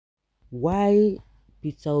Why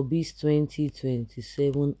Peter Obi's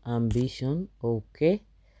 2027 ambition, okay,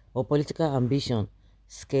 or political ambition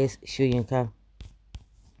scares Soyinka?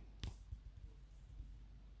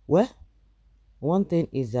 Well, one thing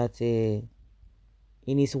is that in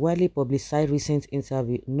his widely publicized recent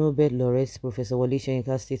interview, Nobel laureate Professor Wole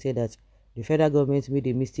Soyinka stated that the federal government made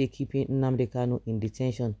a mistake keeping Nnamdi Kanu in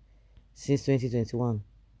detention since 2021.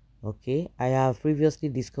 Okay, I have previously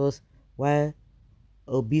discussed why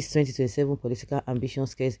Obi's 2027 political ambition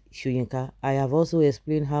scares Soyinka. I have also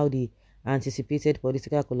explained how the anticipated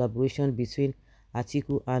political collaboration between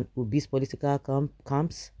Atiku and Obi's political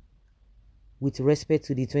camps with respect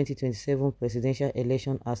to the 2027 presidential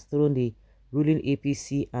election has thrown the ruling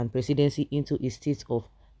APC and presidency into a state of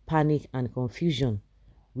panic and confusion.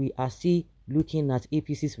 We are still looking at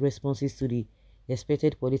APC's responses to the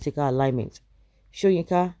expected political alignment.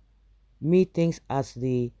 Soyinka made things as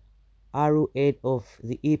the arrowhead of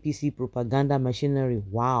the APC propaganda machinery.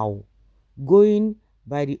 Wow. Going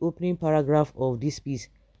by the opening paragraph of this piece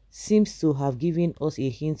seems to have given us a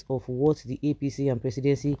hint of what the APC and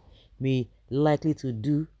presidency may likely to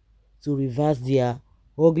do to reverse their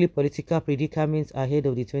ugly political predicaments ahead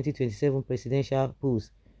of the 2027 presidential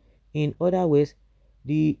polls. In other words,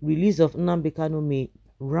 the release of Nnamdi Kanu may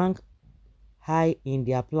rank high in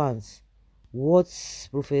their plans. What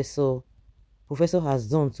Professor has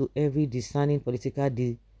done to every discerning political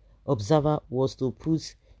observer was to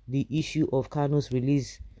put the issue of Kanu's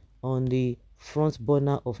release on the front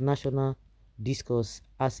burner of national discourse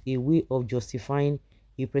as a way of justifying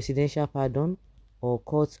a presidential pardon or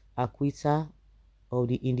court acquittal of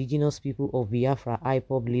the indigenous people of Biafra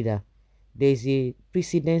IPOB leader. There is a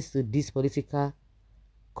precedence to this political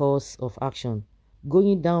course of action.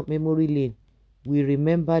 Going down memory lane, we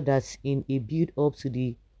remember that in a build-up to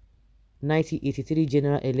the 1983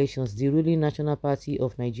 general elections, the ruling National Party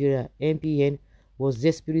of Nigeria, NPN, was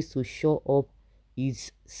desperate to shore up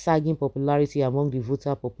its sagging popularity among the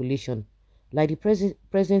voter population. Like the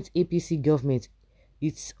present APC government,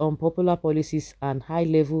 its unpopular policies and high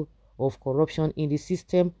level of corruption in the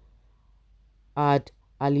system had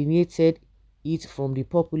alienated it from the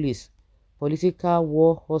populace. Political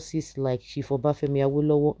war horses like Chief Obafemi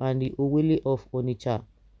Awolowo and the Owele of Onitsha,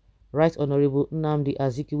 Right Honorable Nnamdi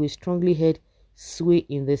Azikiwe, strongly held sway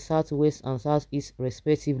in the southwest and southeast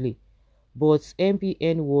respectively, but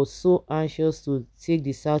MPN was so anxious to take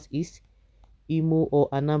the southeast, Imo or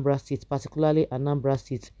Anambra State, particularly Anambra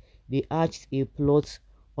State, they hatched a plot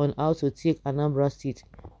on how to take Anambra State,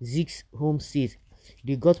 Zeke's home state.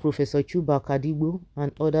 They got Professor Chuba Kadigbo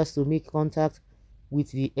and others to make contact with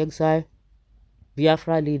the exiled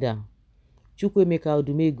Biafra leader Chukwuemeka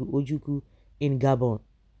Odumegu Ojukwu in Gabon,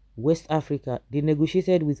 West Africa. They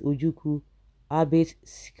negotiated with Ojukwu albeit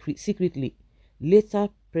secretly. Later,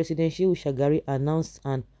 President Shehu Shagari announced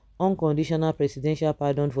an unconditional presidential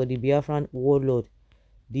pardon for the Biafran warlord.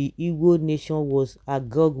 The Igbo nation was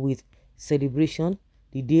agog with celebration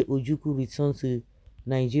the day Ojukwu returned to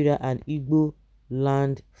Nigeria and Igbo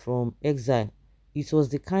land from exile. It was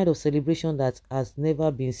the kind of celebration that has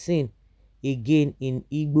never been seen again in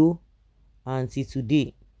Igbo until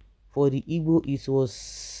today. For the Igbo, it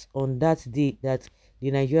was on that day that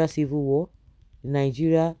the Nigeria Civil War, the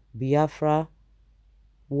Nigeria-Biafra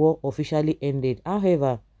War officially ended.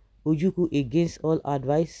 However, Ojukwu, against all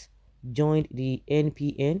advice, joined the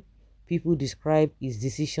NPN. People describe his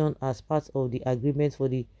decision as part of the agreement for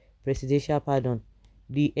the presidential pardon.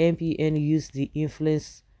 The NPN used the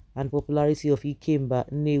influence and popularity of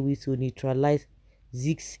Ikemba Nnewi to neutralize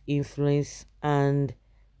Zeke's influence and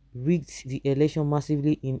rigged the election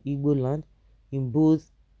massively in Igbo land in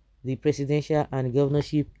both the presidential and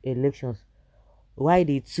governorship elections. Why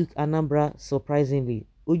they took Anambra surprisingly,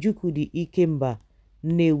 Ojukwu the Ikemba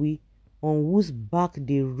Nnewi, on whose back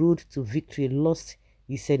they rode to victory, lost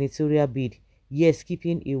his senatorial bid, yes,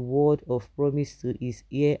 keeping a word of promise to his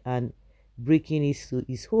ear and breaking it to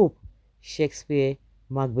his hope. Shakespeare,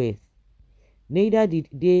 Macbeth. Neither did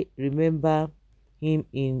they remember him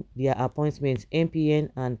in their appointments. MPN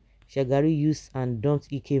and Shagari used and dumped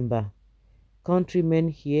Ikemba. Countrymen,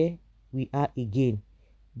 here we are again.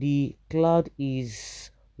 The cloud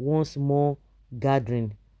is once more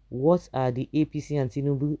gathering. What are the APC and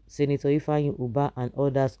Tinubu, Senator Ifeanyi Uba and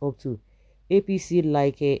others up to? APC,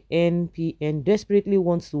 like a NPN, desperately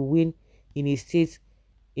wants to win in a state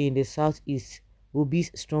in the southeast,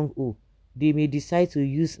 Obi's stronghold. They may decide to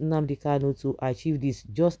use Nnamdi Kanu to achieve this,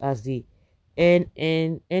 just as the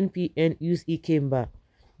NPN used Ikemba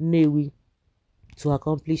Nnewi to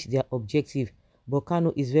accomplish their objective. But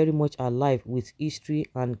Kanu is very much alive with history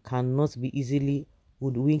and cannot be easily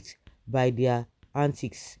hoodwinked by their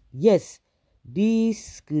antics. Yes,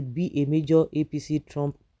 this could be a major APC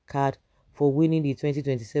trump card for winning the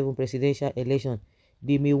 2027 presidential election.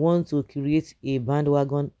 They may want to create a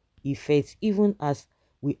bandwagon effect even as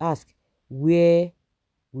we ask where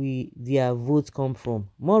their votes come from.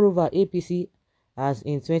 Moreover, APC, as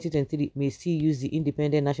in 2023, may still use the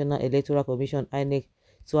Independent National Electoral Commission (INEC)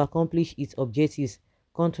 to accomplish its objectives.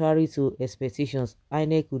 Contrary to expectations,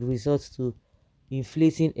 INEC could resort to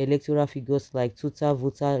inflating electoral figures like total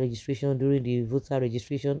voter registration during the voter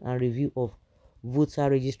registration and review of voter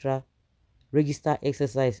register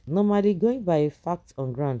exercise. Normally, going by facts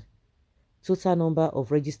on ground, total number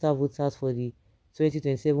of registered voters for the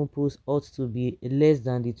 2027 polls ought to be less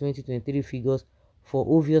than the 2023 figures for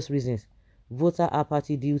obvious reasons. Voter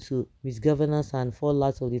apathy due to misgovernance and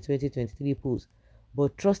fallout of the 2023 polls.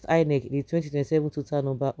 But trust INEC, the 2027 total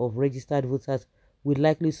number of registered voters will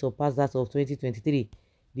likely surpass that of 2023.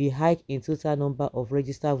 The hike in total number of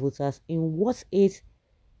registered voters in what aids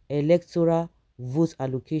electoral vote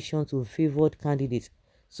allocation to favored candidates.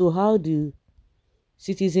 So how do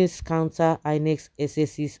citizens counter INEC's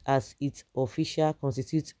excesses as its official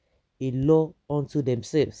constitutes a law unto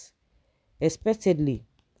themselves? Expectedly,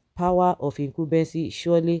 power of incumbency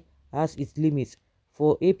surely has its limits.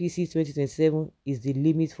 For APC 2027 is the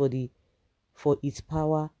limit for its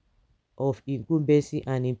power of incumbency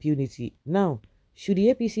and impunity. Now, should the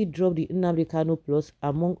APC drop the Nnamdi Kanu plus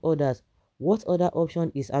among others, what other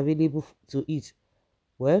option is available to it?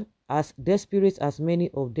 Well, as desperate as many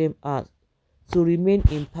of them are to remain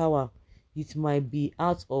in power, it might be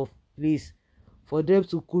out of place for them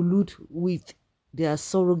to collude with their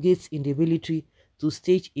surrogates in the military to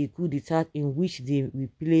stage a coup d'etat in which they will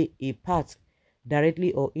play a part,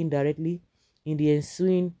 directly or indirectly, in the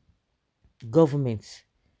ensuing government.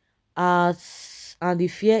 And the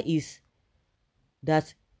fear is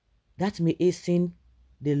that may hasten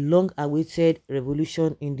the long-awaited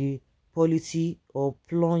revolution in the polity or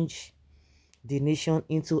plunge the nation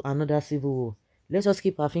into another civil war. Let us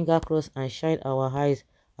keep our finger crossed and shine our eyes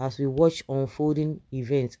as we watch unfolding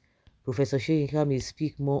events. Professor Soyinka may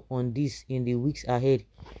speak more on this in the weeks ahead.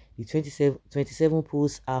 The 27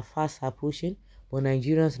 polls are fast approaching, but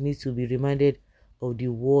Nigerians need to be reminded of the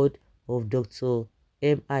word of Dr.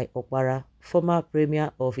 M.I. Okpara, former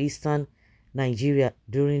Premier of Eastern Nigeria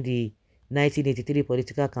during the 1983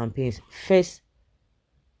 political campaigns. First,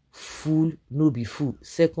 fool no be fool.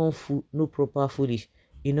 Second, fool no proper foolish.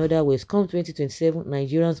 In other words, come 2027,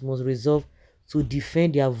 Nigerians must resolve to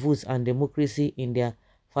defend their votes and democracy in their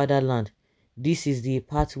fatherland. This is the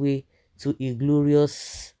pathway to a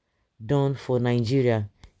glorious dawn for Nigeria,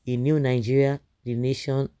 a new Nigeria, the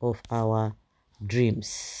nation of our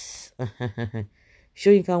dreams.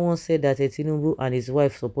 Soyinka once said that Tinubu and his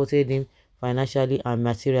wife supported him financially and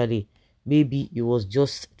materially. Maybe he was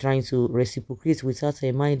just trying to reciprocate without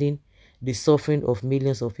reminding the suffering of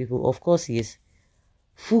millions of people. Of course, yes.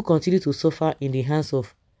 Who continue to suffer in the hands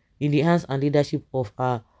and leadership of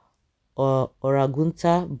our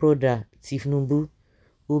Oragunta brother Tinubu.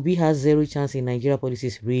 Obi has zero chance in Nigeria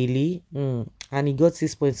politics. Really? And he got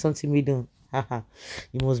 6 point something million. Haha,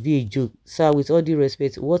 it must be a joke. Sir, with all due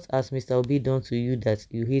respect, what has Mr. Obi done to you that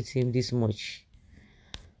you hate him this much?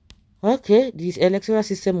 Okay, this electoral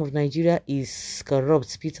system of Nigeria is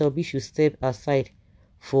corrupt. Peter Obi should step aside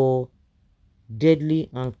for deadly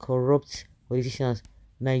and corrupt politicians.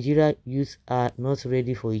 Nigeria youth are not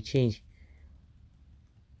ready for a change.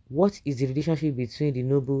 What is the relationship between the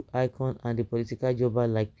noble icon and the political jobber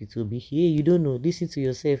like P2B? Hey, you don't know. Listen to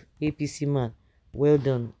yourself, APC man. Well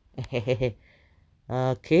done.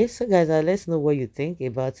 Okay, so guys, let's know what you think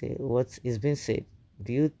about what is being said.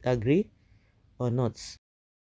 Do you agree or not?